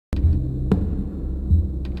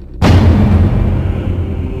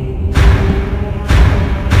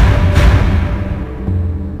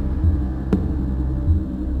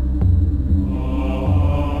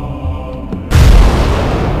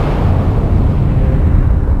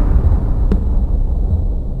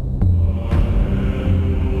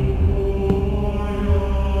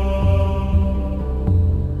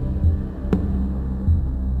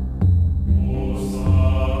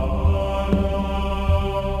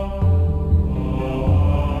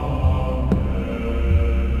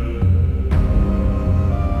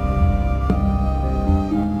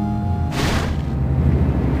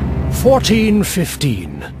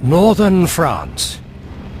1415, northern France.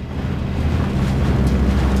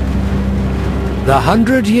 The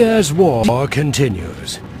 100 Years' War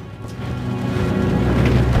continues.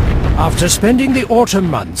 After spending the autumn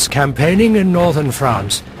months campaigning in northern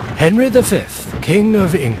France, Henry V, King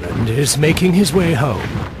of England, is making his way home.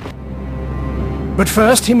 But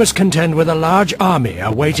first he must contend with a large army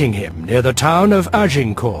awaiting him near the town of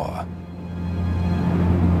Agincourt.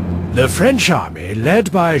 The French army,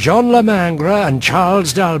 led by Jean Le Mangre and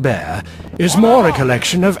Charles d'Albert, is more a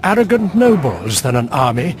collection of arrogant nobles than an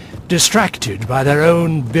army distracted by their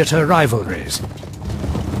own bitter rivalries.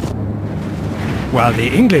 While the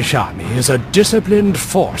English army is a disciplined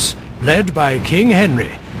force led by King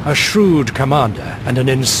Henry, a shrewd commander and an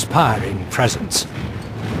inspiring presence.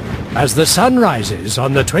 As the sun rises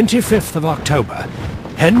on the 25th of October,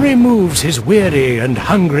 Henry moves his weary and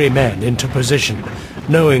hungry men into position,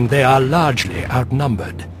 knowing they are largely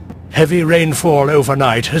outnumbered. Heavy rainfall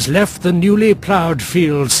overnight has left the newly ploughed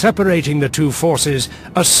fields separating the two forces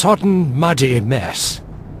a sodden, muddy mess.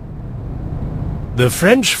 The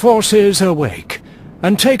French forces awake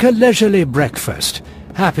and take a leisurely breakfast,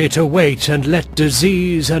 happy to wait and let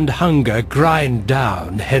disease and hunger grind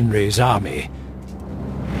down Henry's army.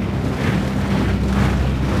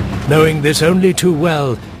 Knowing this only too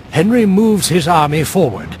well, Henry moves his army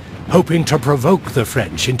forward, hoping to provoke the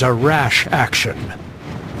French into rash action.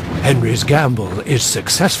 Henry's gamble is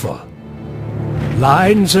successful.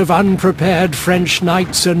 Lines of unprepared French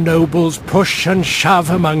knights and nobles push and shove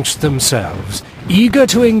amongst themselves, eager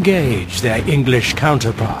to engage their English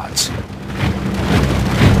counterparts.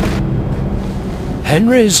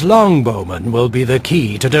 Henry's longbowmen will be the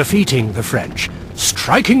key to defeating the French,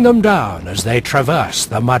 striking them down as they traverse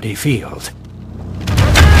the muddy field.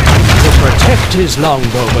 To protect his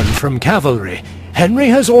longbowmen from cavalry, Henry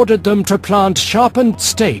has ordered them to plant sharpened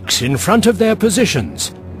stakes in front of their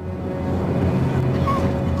positions.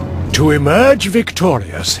 To emerge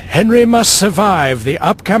victorious, Henry must survive the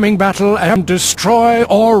upcoming battle and destroy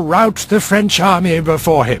or rout the French army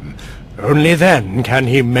before him. Only then can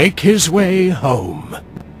he make his way home.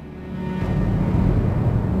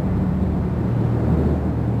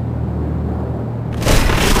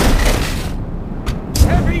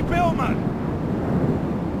 Heavy billman!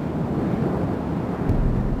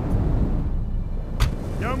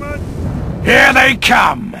 Yeoman! Here they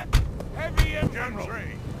come! Heavy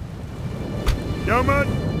infantry! Yeoman!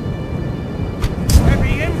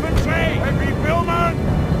 Heavy infantry! Heavy billman!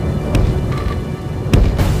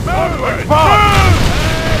 Move! Move!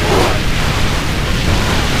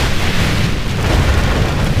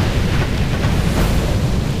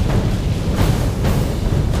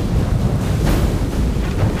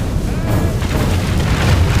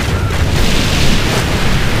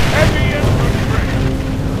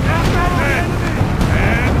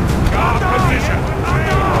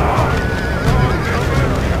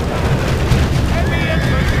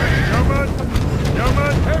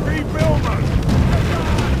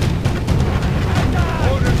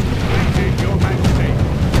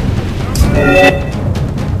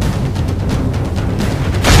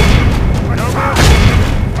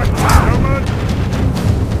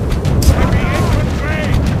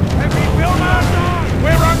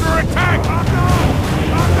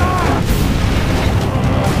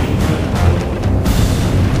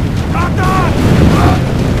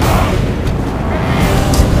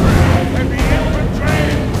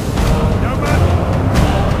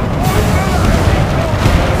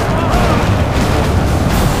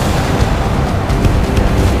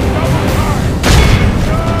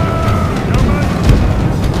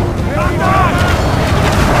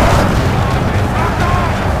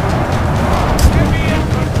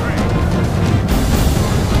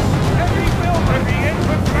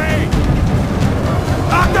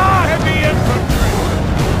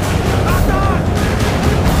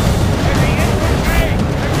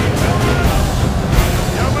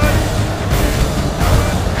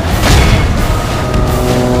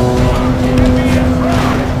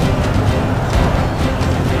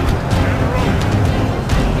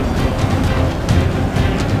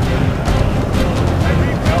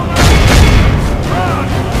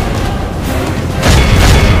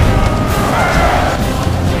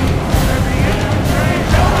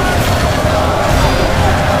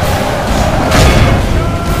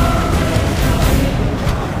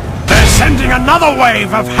 Another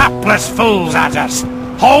wave of hapless fools at us!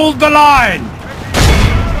 Hold the line!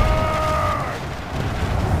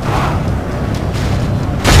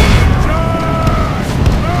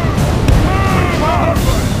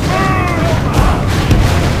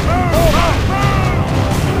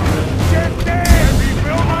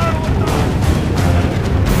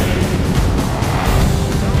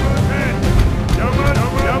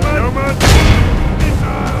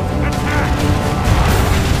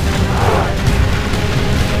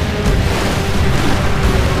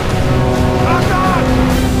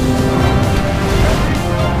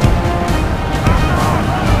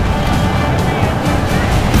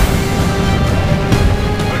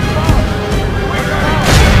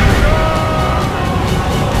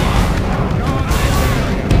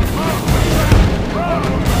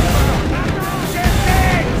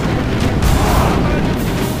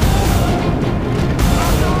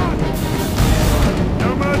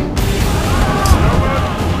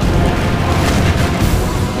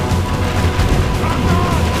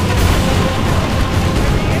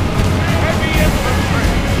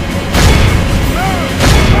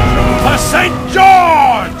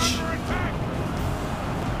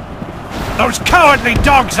 Those cowardly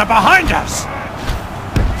dogs are behind us!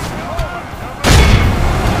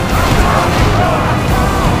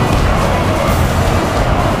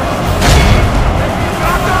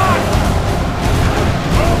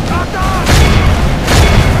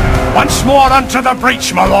 Once more unto the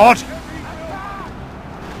breach, my lord!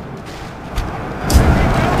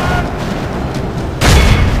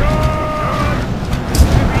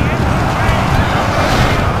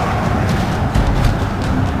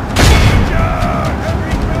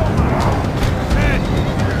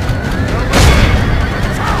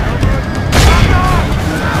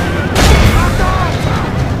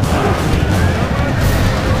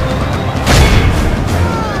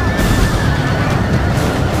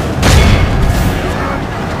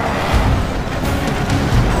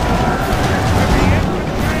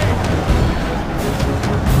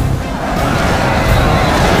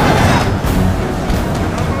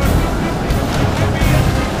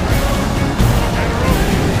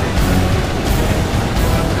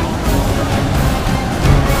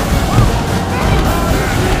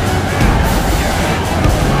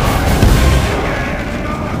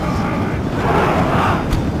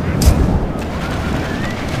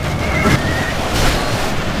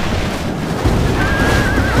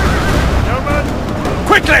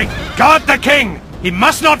 Quickly! Guard the king! He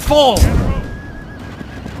must not fall!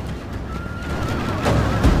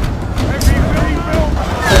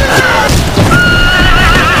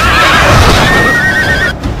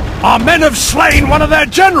 Our men have slain one of their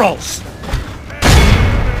generals!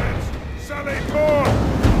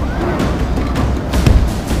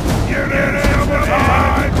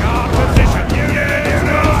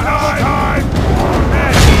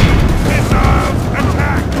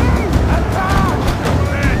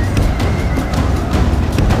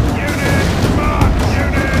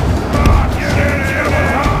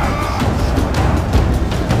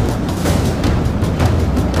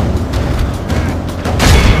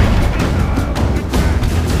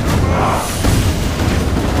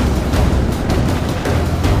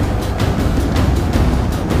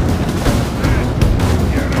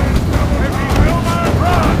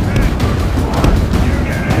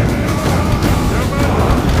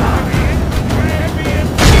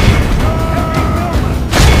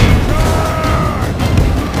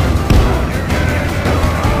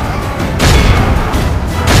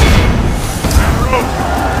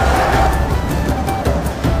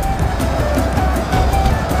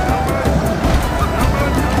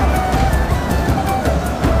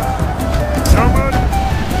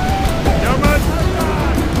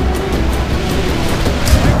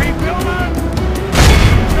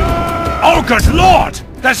 Oh, good lord!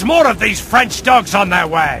 There's more of these French dogs on their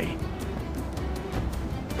way!